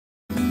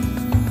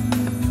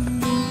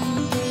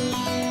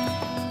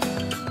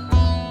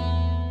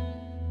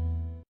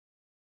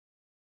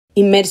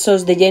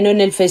Inmersos de lleno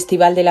en el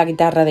Festival de la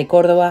Guitarra de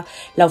Córdoba,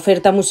 la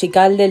oferta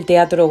musical del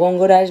Teatro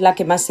Góngora es la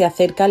que más se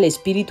acerca al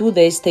espíritu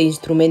de este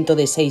instrumento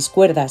de 6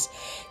 cuerdas,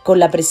 con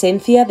la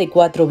presencia de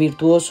 4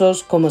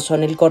 virtuosos como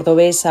son el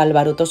cordobés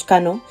Álvaro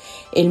Toscano,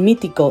 el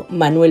mítico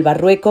Manuel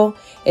Barrueco,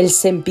 el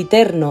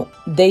sempiterno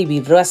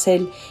David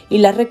Russell y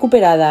la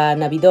recuperada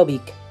Ana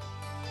Vidovic.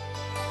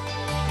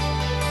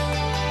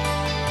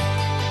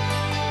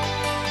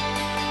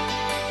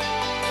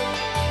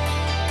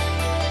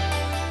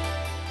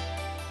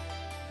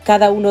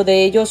 Cada uno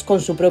de ellos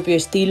con su propio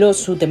estilo,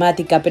 su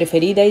temática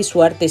preferida y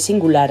su arte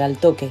singular al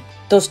toque.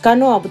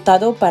 Toscano ha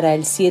optado para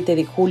el 7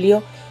 de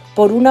julio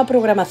por una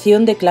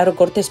programación de claro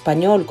corte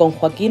español con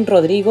Joaquín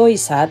Rodrigo,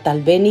 Isaac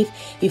Albéniz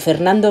y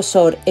Fernando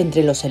Sor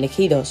entre los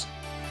elegidos.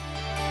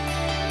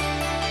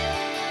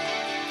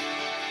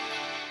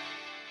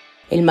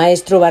 El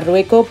maestro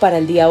Barrueco para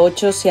el día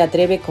 8 se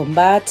atreve con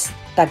Bach,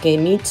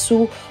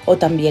 Takemitsu o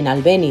también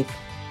Albéniz.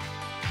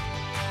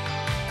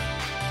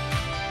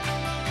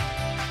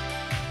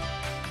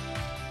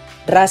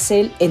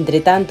 Russell, entre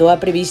tanto, ha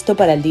previsto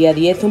para el día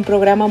 10 un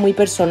programa muy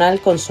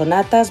personal con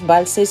sonatas,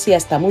 valses y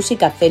hasta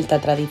música celta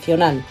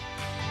tradicional.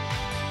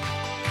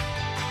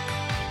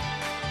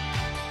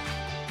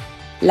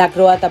 La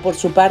croata, por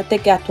su parte,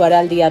 que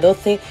actuará el día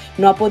 12,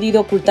 no ha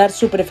podido ocultar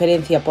su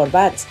preferencia por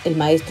Bach, el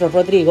maestro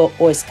Rodrigo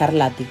o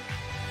Scarlatti.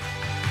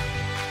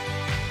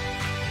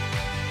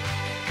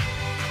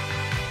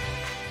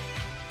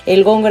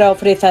 El Góngora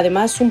ofrece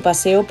además un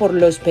paseo por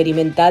lo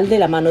experimental de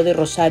la mano de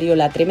Rosario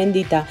La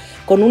Tremendita,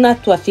 con una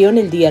actuación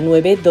el día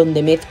 9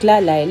 donde mezcla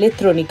la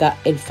electrónica,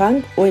 el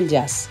funk o el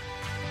jazz.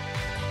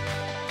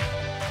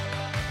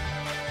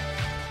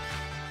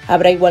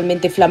 Habrá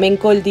igualmente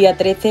flamenco el día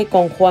 13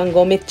 con Juan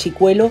Gómez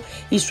Chicuelo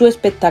y su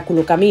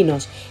espectáculo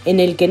Caminos, en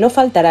el que no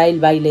faltará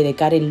el baile de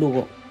Karen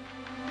Lugo.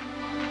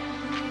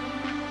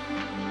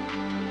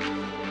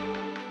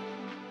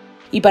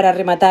 Y para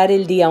rematar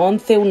el día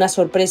 11 una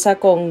sorpresa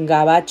con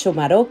Gabacho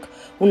Maroc,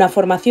 una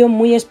formación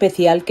muy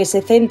especial que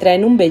se centra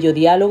en un bello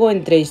diálogo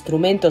entre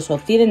instrumentos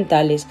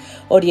occidentales,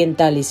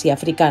 orientales y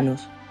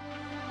africanos.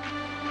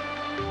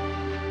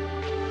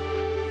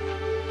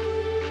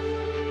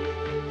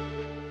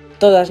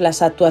 Todas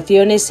las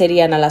actuaciones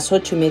serían a las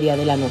 8:30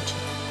 de la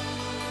noche.